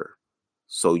Anchor.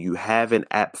 So you have an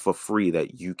app for free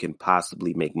that you can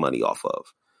possibly make money off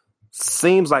of.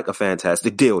 Seems like a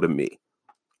fantastic deal to me.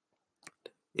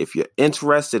 If you're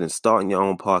interested in starting your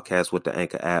own podcast with the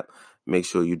Anchor app, make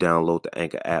sure you download the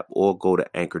Anchor app or go to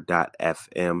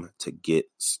anchor.fm to get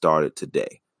started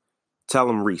today. Tell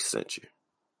them Reese sent you.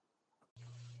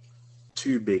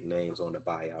 Two big names on the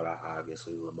buyout are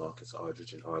obviously LaMarcus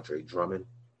Aldridge and Andre Drummond.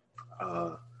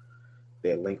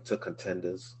 They're linked to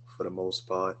contenders for the most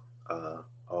part.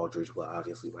 Aldridge will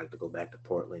obviously like to go back to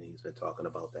Portland. He's been talking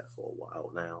about that for a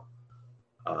while now.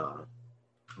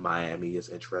 Miami is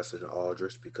interested in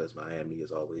Aldridge because Miami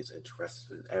is always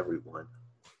interested in everyone.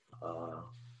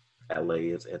 LA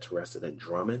is interested in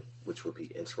Drummond, which would be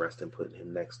interesting putting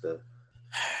him next to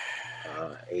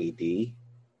AD.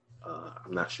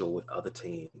 I'm not sure what other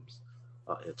teams.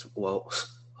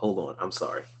 Hold on. I'm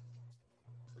sorry.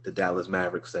 The Dallas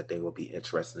Mavericks said they will be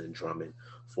interested in Drummond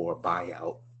for a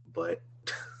buyout, but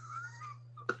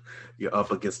you're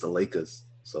up against the Lakers,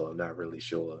 so I'm not really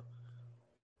sure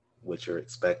what you're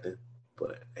expecting.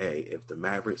 But hey, if the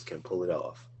Mavericks can pull it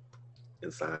off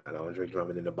and sign Andre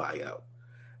Drummond in the buyout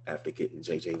after getting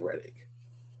JJ Redick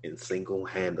and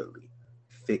single-handedly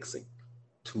fixing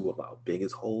two of our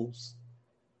biggest holes,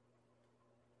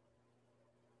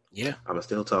 yeah, I'm gonna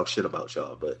still talk shit about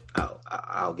y'all, but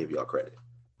I'll give y'all credit.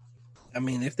 I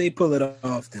mean, if they pull it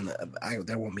off, then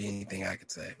there won't be anything I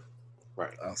could say.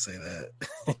 Right, I'll say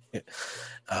that.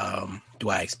 Do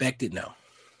I expect it? No.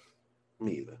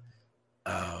 Me either.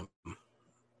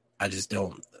 I just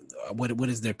don't. What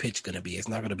is their pitch going to be? It's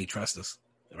not going to be trust us,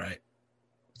 right?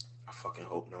 I fucking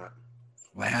hope not.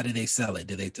 Like, how did they sell it?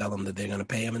 Did they tell them that they're going to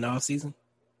pay him in the offseason?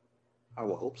 I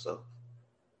will hope so.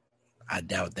 I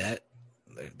doubt that.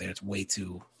 They're way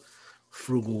too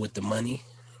frugal with the money.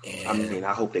 And I mean,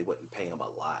 I hope they wouldn't pay him a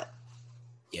lot.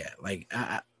 Yeah, like,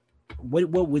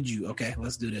 what would you? Okay,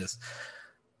 let's do this.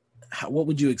 What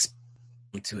would you expect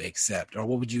to accept, or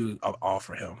what would you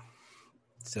offer him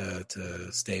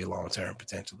to stay long term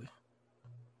potentially?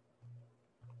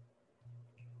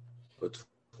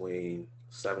 Between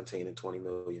 17 and 20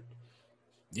 million.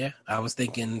 Yeah, I was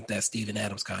thinking that Steven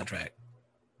Adams contract.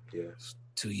 Yeah.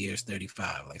 2 years,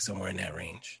 35, like somewhere in that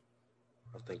range.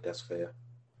 I think that's fair.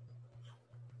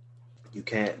 You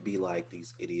can't be like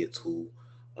these idiots who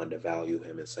undervalue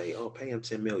him and say, "Oh, pay him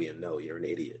 $10 million." No, you're an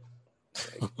idiot.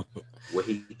 Like, what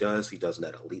he does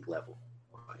at elite level.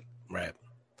 Like, right.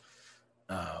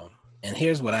 And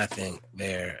here's what I think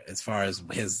there, as far as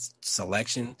his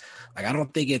selection. Like, I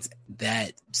don't think it's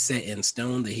that set in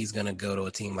stone that he's going to go to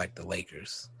a team like the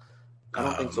Lakers. I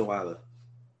don't think so either.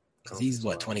 Because he's,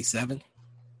 27?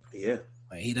 Yeah.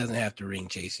 Like, he doesn't have to ring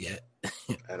chase yet.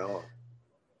 At all.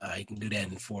 He can do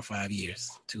that in 4 or 5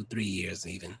 years, 2, 3 years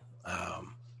even.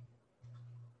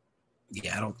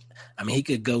 He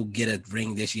could go get a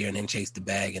ring this year and then chase the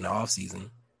bag in the offseason.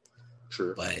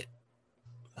 True. But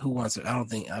who wants it?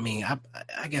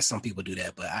 I guess some people do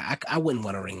that, but I wouldn't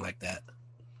want a ring like that.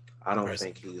 I don't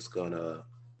think he's gonna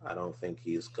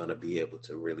be able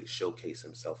to really showcase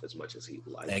himself as much as he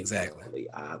would like. Exactly.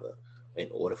 Either in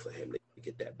order for him to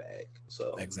get that bag.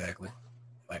 So exactly.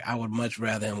 Like, I would much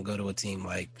rather him go to a team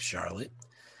like Charlotte,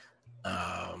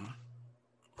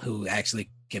 who actually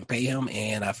can pay him,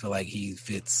 and I feel like he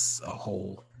fits a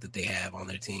hole that they have on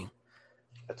their team.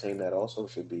 A team that also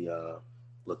should be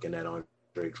looking at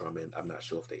Andre Drummond. I'm not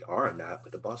sure if they are or not,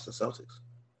 but the Boston Celtics.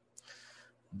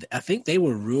 I think they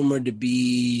were rumored to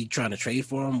be trying to trade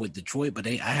for him with Detroit, but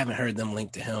I haven't heard them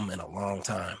linked to him in a long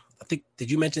time. I think,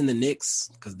 did you mention the Knicks?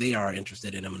 Because they are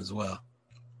interested in him as well.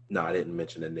 No, I didn't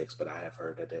mention the Knicks, but I have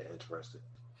heard that they're interested.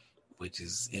 Which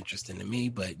is interesting to me,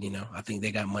 but, I think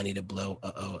they got money to blow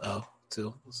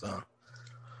too. So,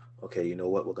 okay, you know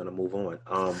what? We're going to move on.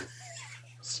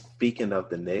 Speaking of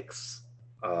the Knicks,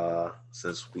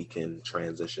 since we can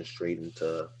transition straight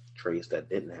into trades that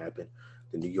didn't happen,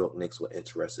 the New York Knicks were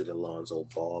interested in Lonzo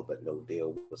Ball, but no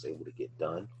deal was able to get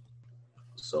done.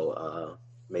 So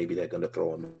maybe they're going to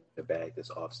throw him in the bag this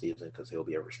offseason because he'll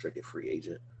be a restricted free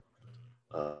agent.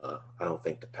 I don't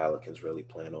think the Pelicans really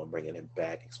plan on bringing him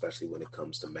back, especially when it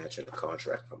comes to matching a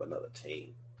contract from another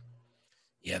team.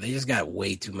 Yeah, they just got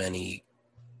way too many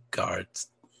guards.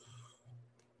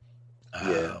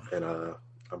 And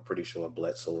I'm pretty sure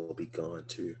Bledsoe will be gone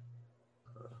too.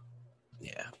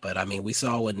 Yeah, but we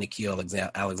saw what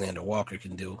Nickeil Alexander-Walker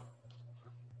can do.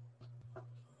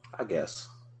 I guess.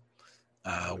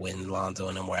 When Lonzo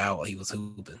and them were out, he was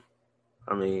hooping.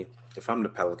 If I'm the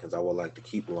Pelicans, I would like to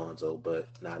keep Lonzo, but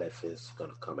not if it's going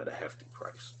to come at a hefty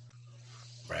price.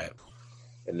 Right.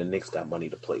 And the Knicks got money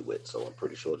to play with, so I'm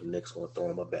pretty sure the Knicks going to throw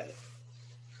him a bag.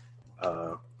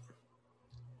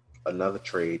 Another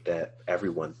trade that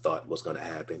everyone thought was going to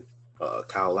happen,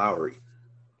 Kyle Lowry.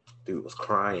 Dude was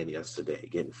crying yesterday,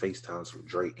 getting FaceTimes from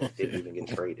Drake. Didn't even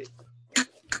get traded.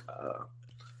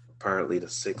 Apparently the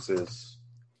Sixers,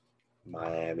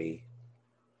 Miami,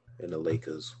 and the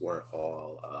Lakers weren't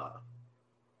all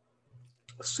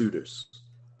suitors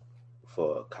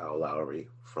for Kyle Lowry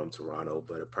from Toronto,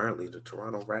 but apparently the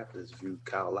Toronto Raptors viewed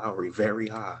Kyle Lowry very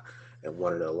high and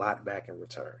wanted a lot back in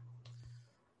return.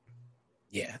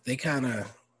 Yeah, they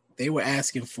were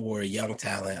asking for young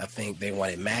talent. I think they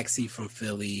wanted Maxey from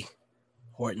Philly,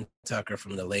 Horton Tucker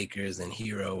from the Lakers, and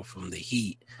Hero from the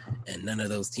Heat. And none of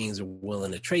those teams were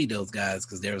willing to trade those guys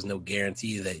because there was no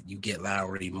guarantee that you get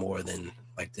Lowry more than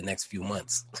like the next few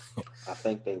months. I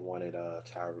think they wanted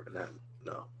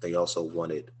they also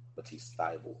wanted Matisse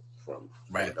Thybulle from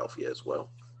Philadelphia as well.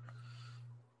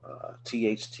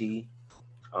 THT, he's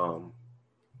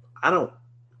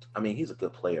a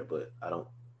good player, but I don't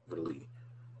really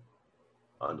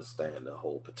understand the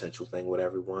whole potential thing with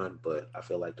everyone. But I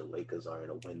feel like the Lakers are in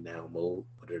a win now mode.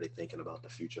 What are they thinking about the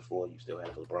future for? You still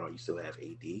have LeBron, you still have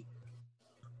AD.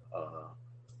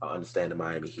 I understand the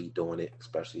Miami Heat doing it,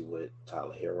 especially with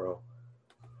Tyler Hero.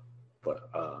 But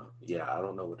I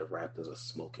don't know what the Raptors are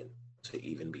smoking to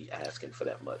even be asking for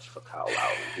that much for Kyle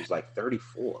Lowry. He's like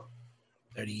 34.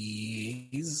 30.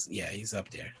 He's up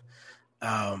there.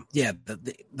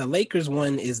 The Lakers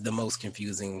one is the most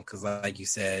confusing because, like you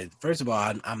said, first of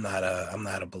all, I'm not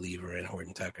a believer in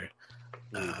Horton Tucker.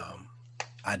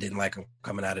 I didn't like him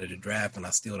coming out of the draft, and I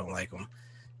still don't like him.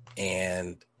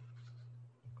 And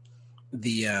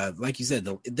like you said,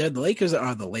 the Lakers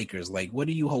are the Lakers. Like, what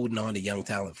are you holding on to young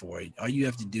talent for? All you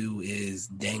have to do is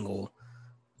dangle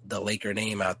the Laker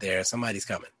name out there. Somebody's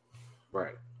coming.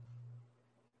 Right.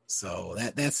 So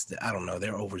that's I don't know.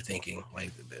 They're overthinking.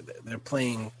 Like, they're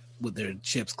playing with their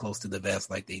chips close to the vest,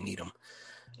 like they need them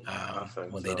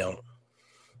when they don't.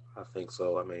 I think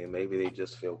so. Maybe they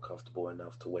just feel comfortable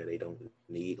enough to where they don't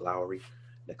need Lowry.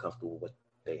 They're comfortable with what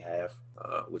they have,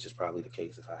 which is probably the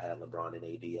case. If I had LeBron and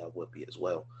AD, I would be as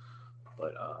well.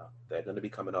 But they're going to be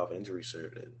coming off injury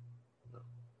soon.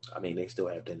 And they still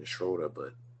have Dennis Schroeder,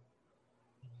 but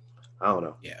I don't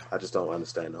know. Yeah, I just don't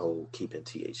understand the whole keeping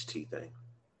THT thing.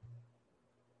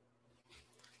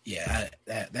 Yeah,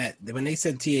 that when they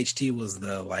said THT was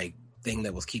the thing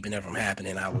that was keeping it from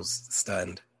happening, I was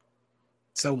stunned.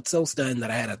 So stunned that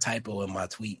I had a typo in my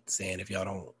tweet saying if y'all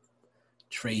don't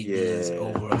trade these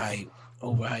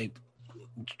overhype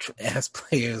ass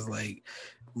players. Like,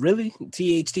 really?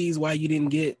 THT's why you didn't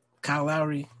get Kyle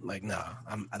Lowry? Like, nah.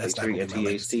 That's not treating gonna be my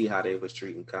legacy. THT how they was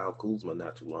treating Kyle Kuzma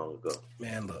not too long ago.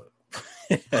 Man, look.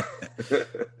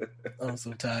 I'm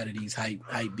so tired of these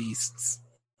hype beasts.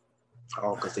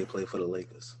 All because they play for the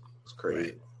Lakers. It's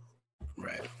crazy.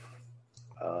 Right.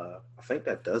 I think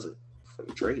that does it for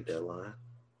the trade deadline.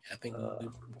 I think we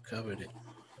covered it.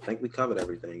 I think we covered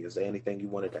everything. Is there anything you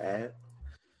wanted to add?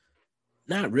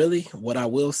 Not really. What I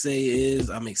will say is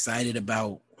I'm excited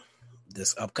about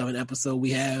this upcoming episode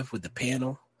we have with the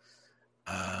panel.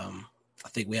 I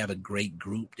think we have a great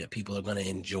group that people are going to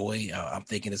enjoy. I'm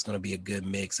thinking it's going to be a good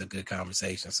mix, a good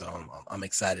conversation. So I'm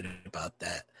excited about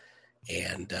that.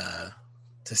 And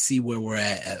to see where we're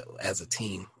at as a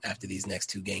team after these next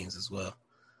two games as well.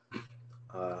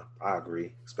 I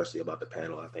agree, especially about the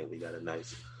panel. I think we got a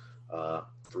nice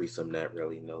threesome that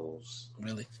really knows.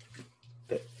 Really?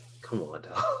 Come on,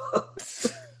 dog.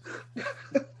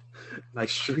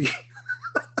 Nice tree.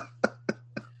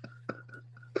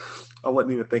 I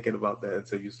wasn't even thinking about that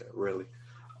until you said really.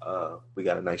 We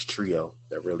got a nice trio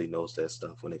that really knows that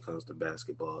stuff when it comes to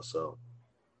basketball. So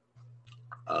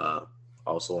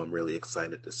also I'm really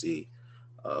excited to see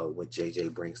what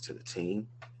JJ brings to the team.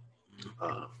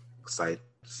 Excited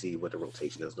to see what the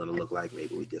rotation is going to look like.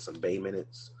 Maybe we get some Bay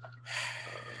minutes.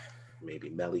 Maybe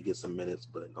Melly gets some minutes,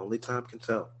 but only time can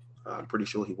tell. I'm pretty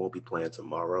sure he won't be playing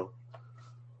tomorrow.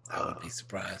 I would be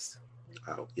surprised.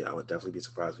 I would definitely be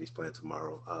surprised if he's playing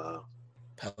tomorrow.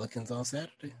 Pelicans on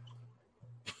Saturday?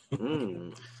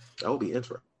 That would be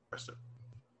interesting.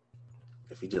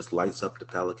 If he just lights up the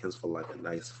Pelicans for like a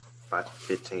nice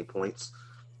 15 points,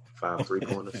 5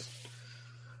 3-pointers.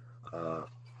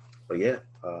 But yeah,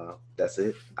 that's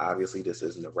it. Obviously, this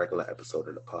isn't a regular episode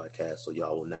of the podcast, so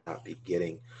y'all will not be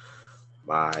getting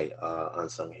my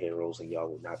unsung heroes, and y'all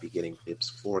will not be getting Bibbs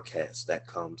forecast. That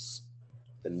comes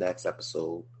the next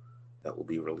episode that will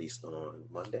be released on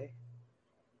Monday.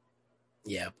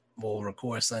 Yeah, we'll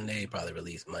record Sunday, probably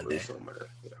release Monday.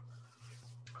 Yeah.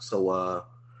 So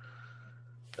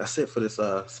that's it for this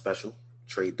special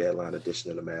trade deadline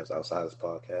edition of the Mavs Outsiders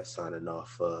podcast. Signing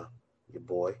off your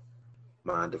boy,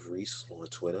 Mind of Reese, on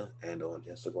Twitter and on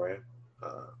Instagram.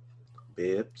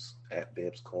 Bibbs at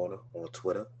Bibbs Corner on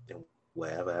Twitter and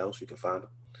wherever else you can find him.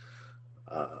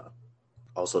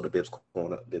 Also the Bibbs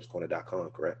Corner,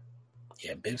 BibbsCorner.com, correct?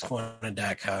 Yeah,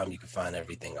 BibbsCorner.com. You can find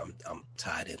everything I'm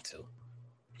tied into.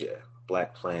 Yeah,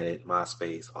 Black Planet,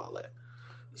 MySpace, all that.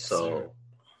 Yes, so,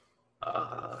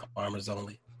 Farmers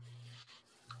Only,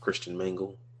 Christian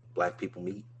Mingle, Black People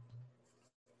Meet,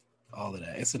 all of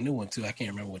that. It's a new one too. I can't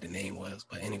remember what the name was,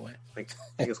 but anyway, I think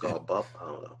it's called Bubble. I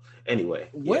don't know. Anyway,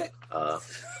 what? Yeah,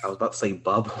 I was about to say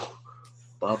Bubble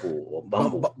or Bumble.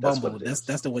 Bumble.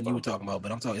 That's the one you were talking about.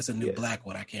 But I'm talking. It's a new black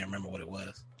one. I can't remember what it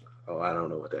was. Oh, I don't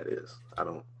know what that is. I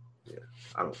don't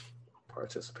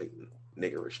participate in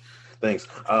niggerish things.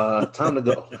 Time to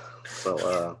go.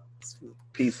 So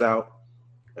peace out,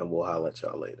 and we'll holler at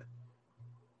y'all later.